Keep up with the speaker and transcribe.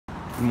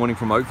Good morning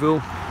from Oakville.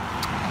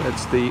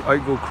 That's the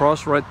Oakville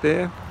Cross right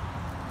there.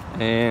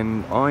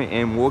 And I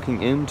am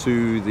walking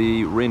into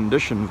the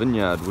Rendition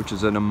Vineyard, which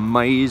is an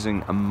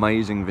amazing,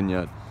 amazing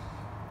vineyard.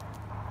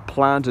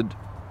 Planted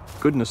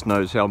goodness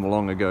knows how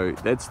long ago.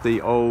 That's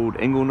the old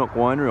Inglenook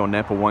Winery, or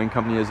Napa Wine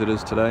Company as it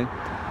is today.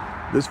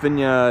 This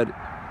vineyard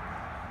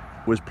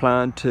was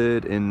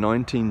planted in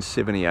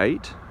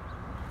 1978.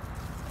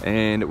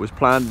 And it was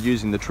planted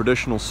using the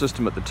traditional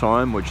system at the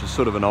time, which is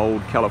sort of an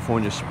old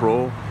California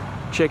sprawl.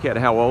 Check out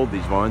how old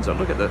these vines are.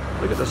 Look at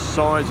the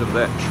size of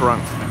that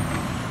trunk.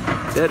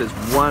 That is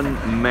one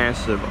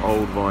massive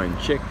old vine.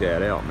 Check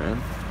that out, man.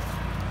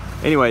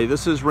 Anyway,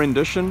 this is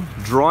Rendition,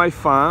 dry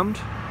farmed.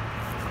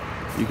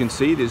 You can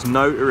see there's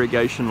no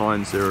irrigation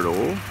lines there at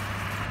all.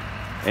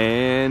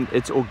 And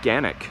it's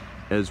organic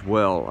as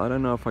well. I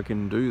don't know if I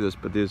can do this,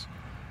 but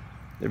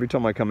every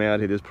time I come out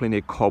here, there's plenty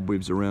of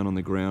cobwebs around on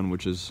the ground,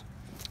 which is,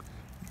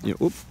 yeah,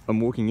 oop,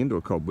 I'm walking into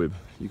a cobweb.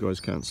 You guys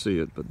can't see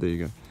it, but there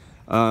you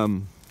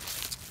go.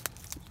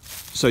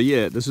 So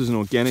yeah, this is an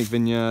organic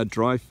vineyard,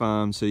 dry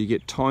farm, so you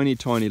get tiny,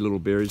 tiny little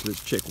berries.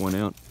 Let's check one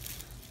out.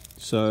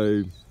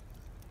 So,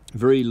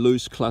 very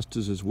loose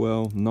clusters as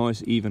well,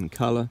 nice even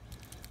color,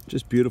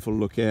 just beautiful to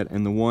look at,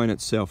 and the wine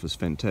itself is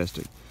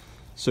fantastic.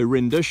 So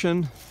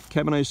Rendition,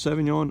 Cabernet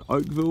Sauvignon,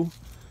 Oakville,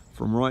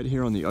 from right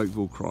here on the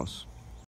Oakville Cross.